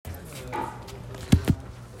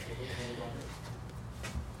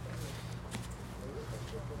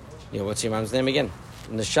Yeah, what's your mom's name again?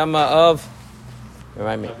 Neshama of,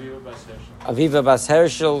 remind me. Aviva Bas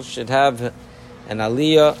Hershel should have an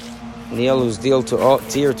aliyah. Neil, who's dear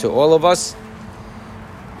to all of us.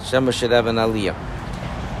 Neshama should have an aliyah.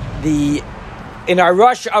 In our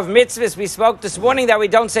rush of mitzvahs, we spoke this morning that we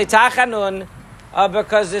don't say Tachanun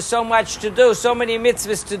because there's so much to do, so many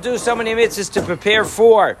mitzvahs to do, so many mitzvahs to prepare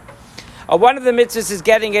for. One of the mitzvahs is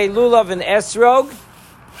getting a lulav and esrog,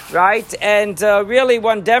 right? And really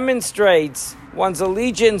one demonstrates one's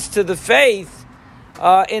allegiance to the faith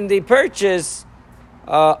in the purchase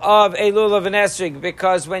of a lulav and esrog,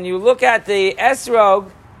 because when you look at the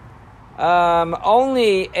esrog,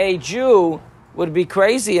 only a Jew would be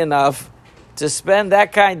crazy enough to spend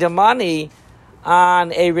that kind of money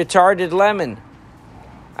on a retarded lemon.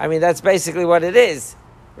 I mean, that's basically what it is,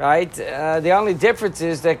 right? The only difference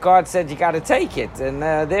is that God said you got to take it, and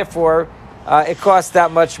therefore it costs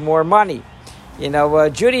that much more money.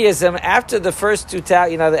 Judaism, after the first two,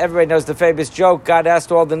 everybody knows the famous joke, God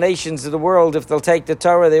asked all the nations of the world if they'll take the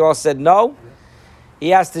Torah. They all said no.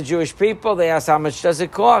 He asked the Jewish people, they asked how much does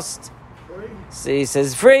it cost? So he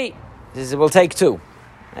says free. He says we'll take two.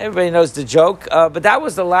 Everybody knows the joke, but that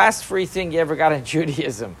was the last free thing you ever got in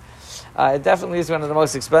Judaism. It definitely is one of the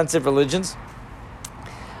most expensive religions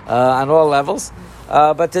on all levels.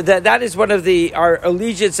 But that is one of our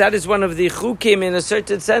allegiance. That is one of the chukim in a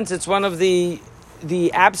certain sense. It's one of the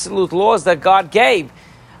absolute laws that God gave,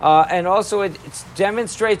 and also it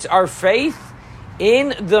demonstrates our faith in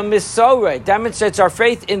the Misorah. It demonstrates our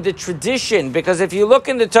faith in the tradition, because if you look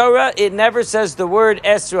in the Torah, it never says the word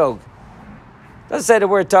esrog. It doesn't say the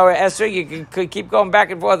word Torah esrog. You could keep going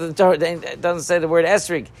back and forth in the Torah. It doesn't say the word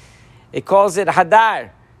esrog. It calls it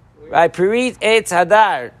hadar, right? Pirit etz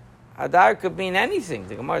hadar. Hadar could mean anything.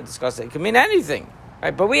 The Gemara discussed it. It could mean anything,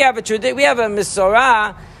 right? But we have a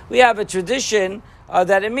Misorah. We have a tradition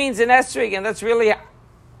that it means an esrog, and that's really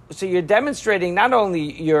so you're demonstrating not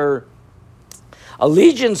only your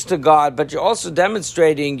allegiance to God, but you're also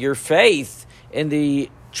demonstrating your faith in the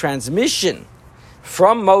transmission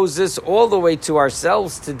from Moses all the way to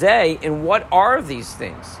ourselves today. And what are these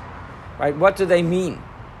things, right? What do they mean?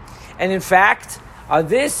 And in fact,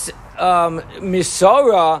 this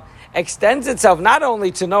Misorah extends itself not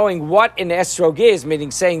only to knowing what an esrog is,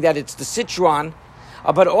 meaning saying that it's the citron,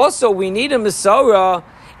 but also we need a Misorah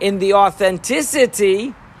in the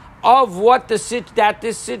authenticity of what this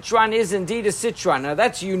citron is indeed a citron. Now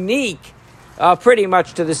that's unique pretty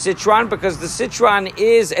much to the citron, because the citron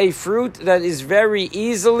is a fruit that is very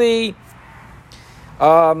easily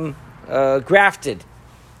grafted.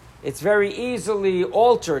 It's very easily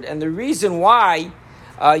altered, and the reason why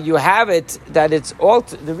you have it that it's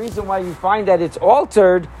altered, the reason why you find that it's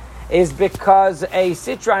altered is because a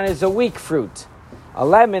citron is a weak fruit, a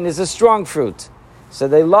lemon is a strong fruit. So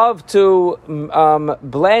they love to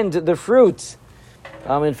blend the fruits.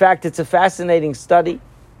 In fact, it's a fascinating study.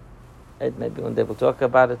 Maybe one day we'll talk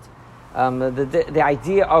about it. The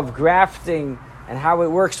idea of grafting and how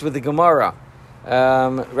it works with the Gemara,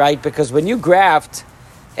 right? Because when you graft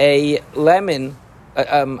a lemon,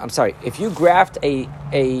 if you graft a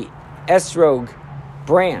esrog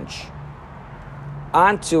branch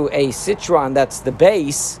onto a citron that's the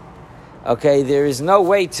base, okay, there is no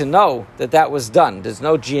way to know that was done. There's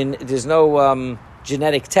no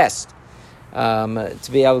genetic test to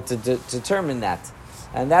be able to determine that.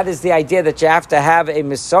 And that is the idea that you have to have a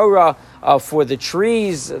Misorah for the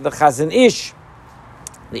trees, the Chazon Ish.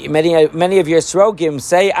 Many of your Srogim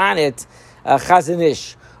say on it Chazon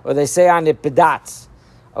Ish, or they say on it Bedatz.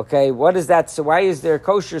 Okay, what is that? So why is there a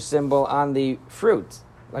kosher symbol on the fruit?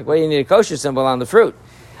 Like, why do you need a kosher symbol on the fruit?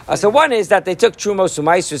 So one is that they took Trumos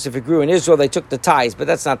Umaisrus. If it grew in Israel, they took the tithes, but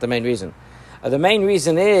that's not the main reason. The main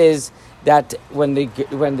reason is that when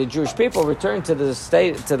the Jewish people returned to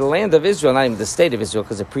the land of Israel, not even the state of Israel,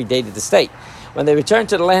 because it predated the state. When they returned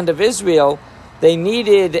to the land of Israel, they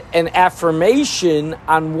needed an affirmation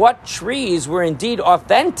on what trees were indeed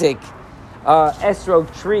authentic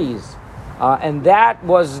esrog trees. And that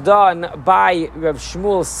was done by Rav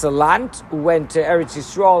Shmuel Salant, who went to Eretz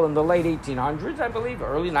Yisrael in the late 1800s, I believe,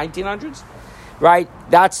 early 1900s. Right?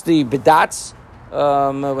 That's the Bedatz.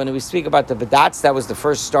 When we speak about the Bedatz, that was the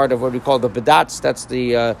first start of what we call the Bedatz. That's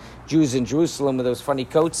the Jews in Jerusalem with those funny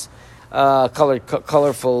coats,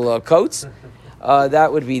 colorful coats.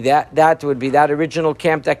 That would be that original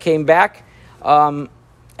camp that came back.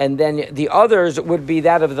 And then the others would be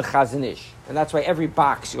that of the Chazon Ish. And that's why every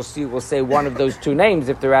box you'll see will say one of those two names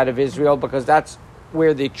if they're out of Israel, because that's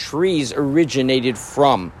where the trees originated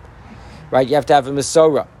from. Right? You have to have a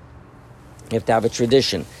Misorah. You have to have a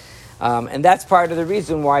tradition. And that's part of the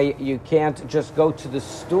reason why you can't just go to the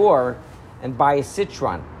store and buy a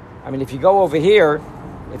citron. I mean, if you go over here,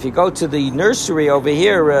 if you go to the nursery over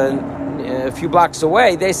here a few blocks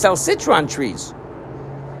away, they sell citron trees.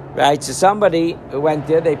 Right, so somebody went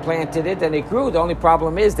there, they planted it, and it grew. The only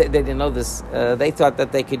problem is that they didn't know this. They thought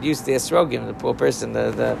that they could use the esrogim, the poor person.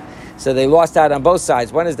 So they lost out on both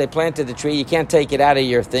sides. One is they planted the tree. You can't take it out of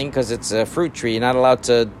your thing because it's a fruit tree. You're not allowed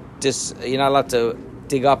to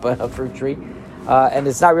dig up a fruit tree, and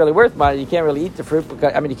it's not really worth much. You can't really eat the fruit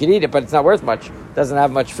because you can eat it, but it's not worth much. It doesn't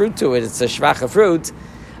have much fruit to it. It's a shvacha fruit.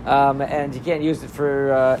 And you can't use it for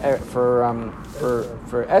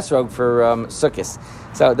esrog for sukkahs.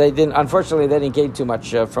 So they didn't. Unfortunately, they didn't gain too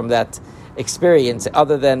much from that experience,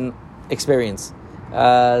 other than experience.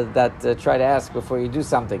 Try to ask before you do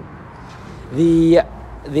something. The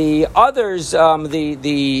others, the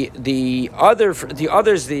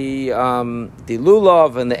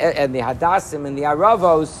lulav and the hadassim and the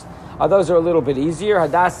aravos, those are a little bit easier.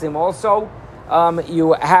 Hadassim also.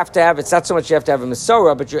 You have to have. It's not so much you have to have a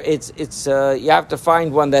mesorah, but you have to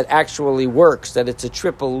find one that actually works. That it's a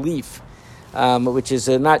triple leaf, which is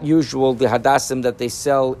not usual. The hadassim that they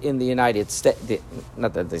sell in the United States,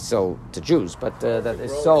 not that they sell to Jews, but that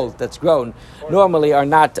is sold. That's grown normally are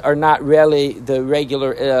not really the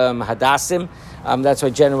regular hadassim. That's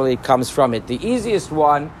what generally comes from it. The easiest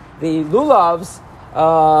one, the lulavs.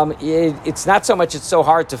 It's not so much it's so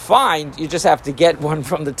hard to find. You just have to get one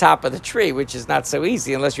from the top of the tree, which is not so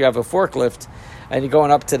easy unless you have a forklift and you're going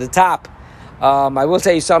up to the top. I will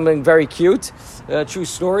tell you something very cute, true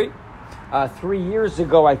story. 3 years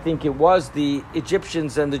ago, I think it was, the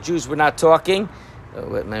Egyptians and the Jews were not talking.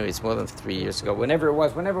 Maybe it's more than 3 years ago. Whenever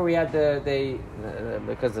we had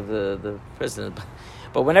because of the president,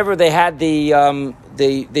 but whenever they had they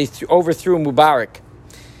overthrew Mubarak.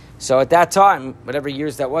 So at that time, whatever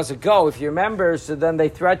years that was ago, if you remember, so then they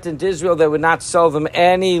threatened Israel they would not sell them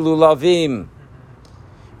any lulavim.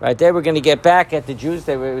 Right? They were going to get back at the Jews.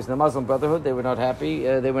 It was the Muslim Brotherhood. They were not happy.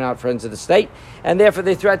 They were not friends of the state. And therefore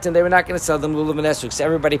they threatened they were not going to sell them lulav and esrog. So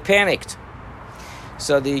everybody panicked.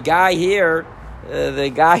 So the guy here,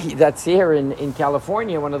 that's here in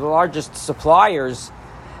California, one of the largest suppliers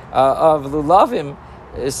of lulavim,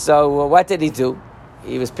 so what did he do?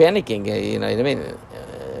 He was panicking, you know what I mean?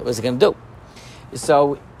 What was he going to do?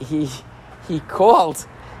 So he called,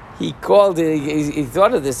 he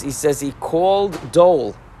thought of this. He says he called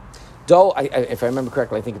Dole. Dole, if I remember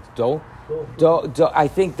correctly, I think it's Dole. Dole, I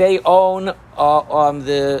think they own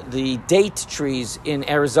the date trees in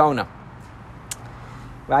Arizona.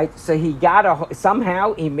 Right? So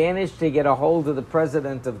somehow he managed to get a hold of the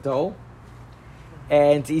president of Dole.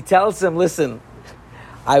 And he tells him, listen,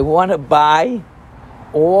 I want to buy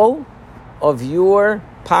all of your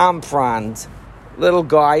palm fronds, little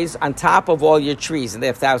guys, on top of all your trees, and they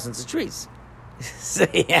have thousands of trees. So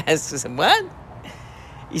he asks him, what?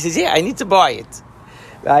 He says, yeah, I need to buy it.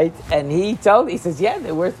 Right? And he says, yeah,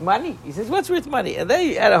 they're worth money. He says, what's worth money? And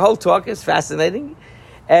they had a whole talk. It's fascinating.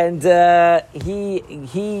 And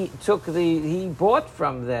he bought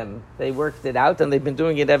from them. They worked it out, and they've been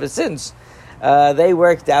doing it ever since. They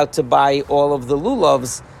worked out to buy all of the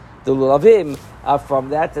lulavs, the lulavim, from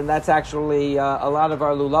that, and that's actually a lot of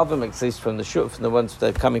our lulavim, at least from the ones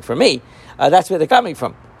that are coming from me. That's where they're coming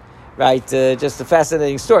from, right? Just a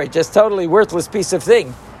fascinating story. Just totally worthless piece of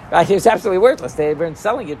thing, right? It was absolutely worthless. They weren't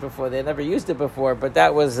selling it before. They had never used it before, but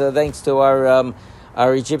that was thanks to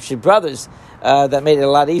our Egyptian brothers that made it a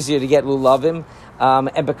lot easier to get lulavim.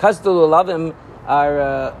 And because the lulavim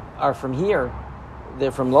are from here,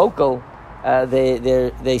 they're from local.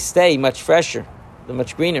 They stay much fresher, they're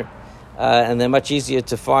much greener, and they're much easier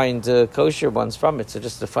to find kosher ones from it. So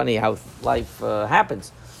just funny how life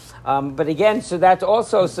happens. But again, so that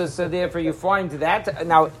also so therefore you find that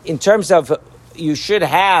now in terms of you should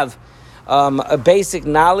have a basic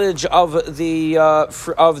knowledge of the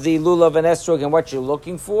lulav and esrog and what you're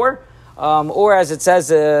looking for. Or as it says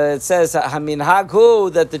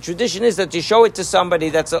haminhaghu, that the tradition is that you show it to somebody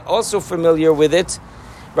that's also familiar with it,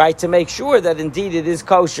 right, to make sure that indeed it is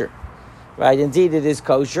kosher, right? Indeed it is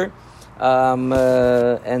kosher, and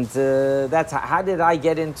that's how did I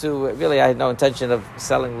get into? Really, I had no intention of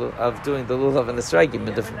doing the lulav and the esrogim.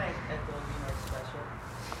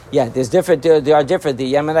 Yeah, there's different. They are different.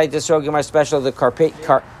 The Yemenite esrogim are special. The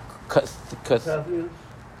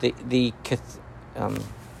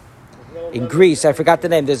in Greece, I forgot the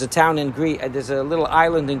name. There's a town in Greece. There's a little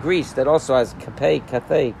island in Greece that also has Cathay.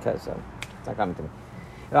 It's not coming to me.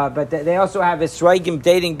 But they also have esrogim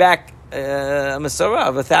dating back a Masorah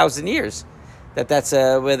of 1,000 years. That's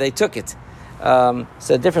where they took it.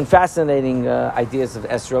 So different fascinating ideas of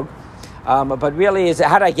esrog. But really,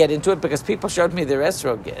 how did I get into it? Because people showed me their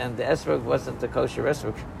esrog, and the esrog wasn't a kosher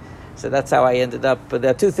esrog. So that's how I ended up. But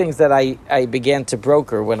there are two things that I began to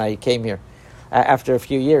broker when I came here after a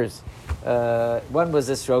few years. One was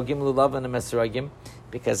esrogim, lulav and esrogim,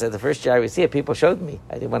 because the first year I was here, people showed me.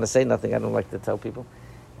 I didn't want to say nothing. I don't like to tell people.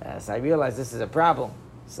 So I realized this is a problem.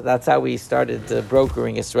 So that's how we started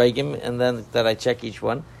brokering esrogim, and then that I check each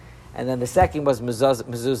one. And then the second was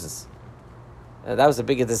mezuzahs. That was a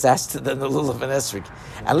bigger disaster than the lulav and esrog.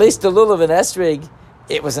 At least the lulav and esrog,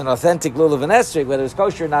 it was an authentic lulav and esrog. Whether it was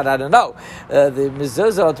kosher or not, I don't know. The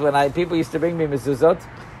mezuzot, when people used to bring me mezuzot,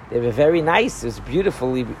 they were very nice. It was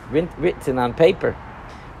beautifully written on paper.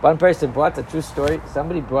 One person brought a true story.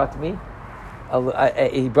 Somebody brought me,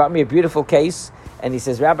 he brought me a beautiful case, and he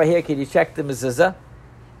says, "Rabbi, here, can you check the mezuzah?"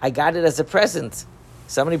 I got it as a present.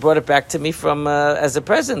 Somebody brought it back to me from as a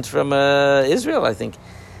present from Israel, I think.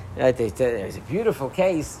 It was a beautiful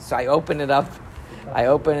case. So I opened it up.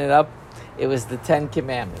 It was the 10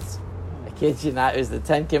 Commandments. I kid you not. It was the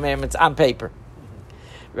 10 Commandments on paper.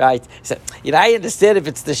 Right. So, I understand if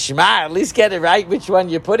it's the Shema, at least get it right which one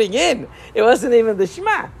you're putting in. It wasn't even the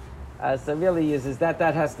Shema. So really is that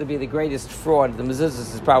has to be the greatest fraud. The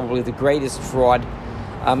mezuzahs is probably the greatest fraud.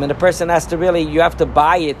 And a person has to you have to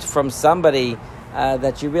buy it from somebody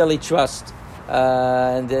that you really trust.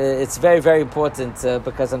 And it's very, very important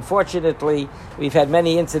because unfortunately we've had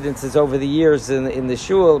many incidences over the years in the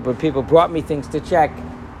shul where people brought me things to check.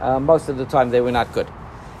 Most of the time they were not good.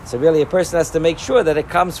 So really a person has to make sure that it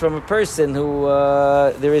comes from a person who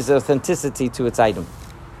there is authenticity to its item.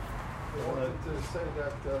 I wanted to say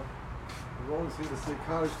that we're going to see the State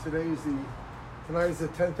College tonight is the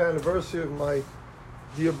 10th anniversary of my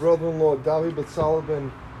dear brother-in-law David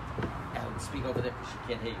Batsalabin. Speak over there because she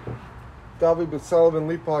can't hear you. David Batsalabin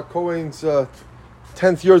Lipa Cohen's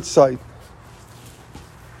 10th yurt site.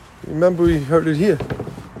 Remember we heard it here.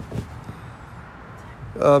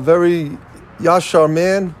 Very Yashar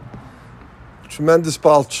man, tremendous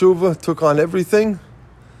Baal Tshuva, took on everything,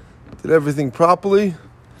 did everything properly.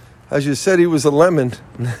 As you said, he was a lemon.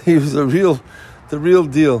 He was the real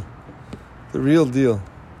deal. The real deal.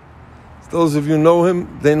 Those of you who know him,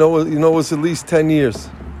 they know us at least 10 years.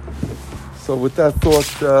 So with that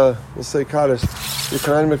thought, we'll say Kaddish.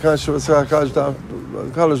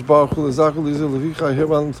 Kaddish Baruch Hu L'Zachar L'Yizur L'Vicha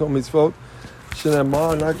Hirvan Tom Mitzvot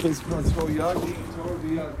Shenamar Nakes Mitzvot Yagi Torah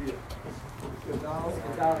V'Yadir.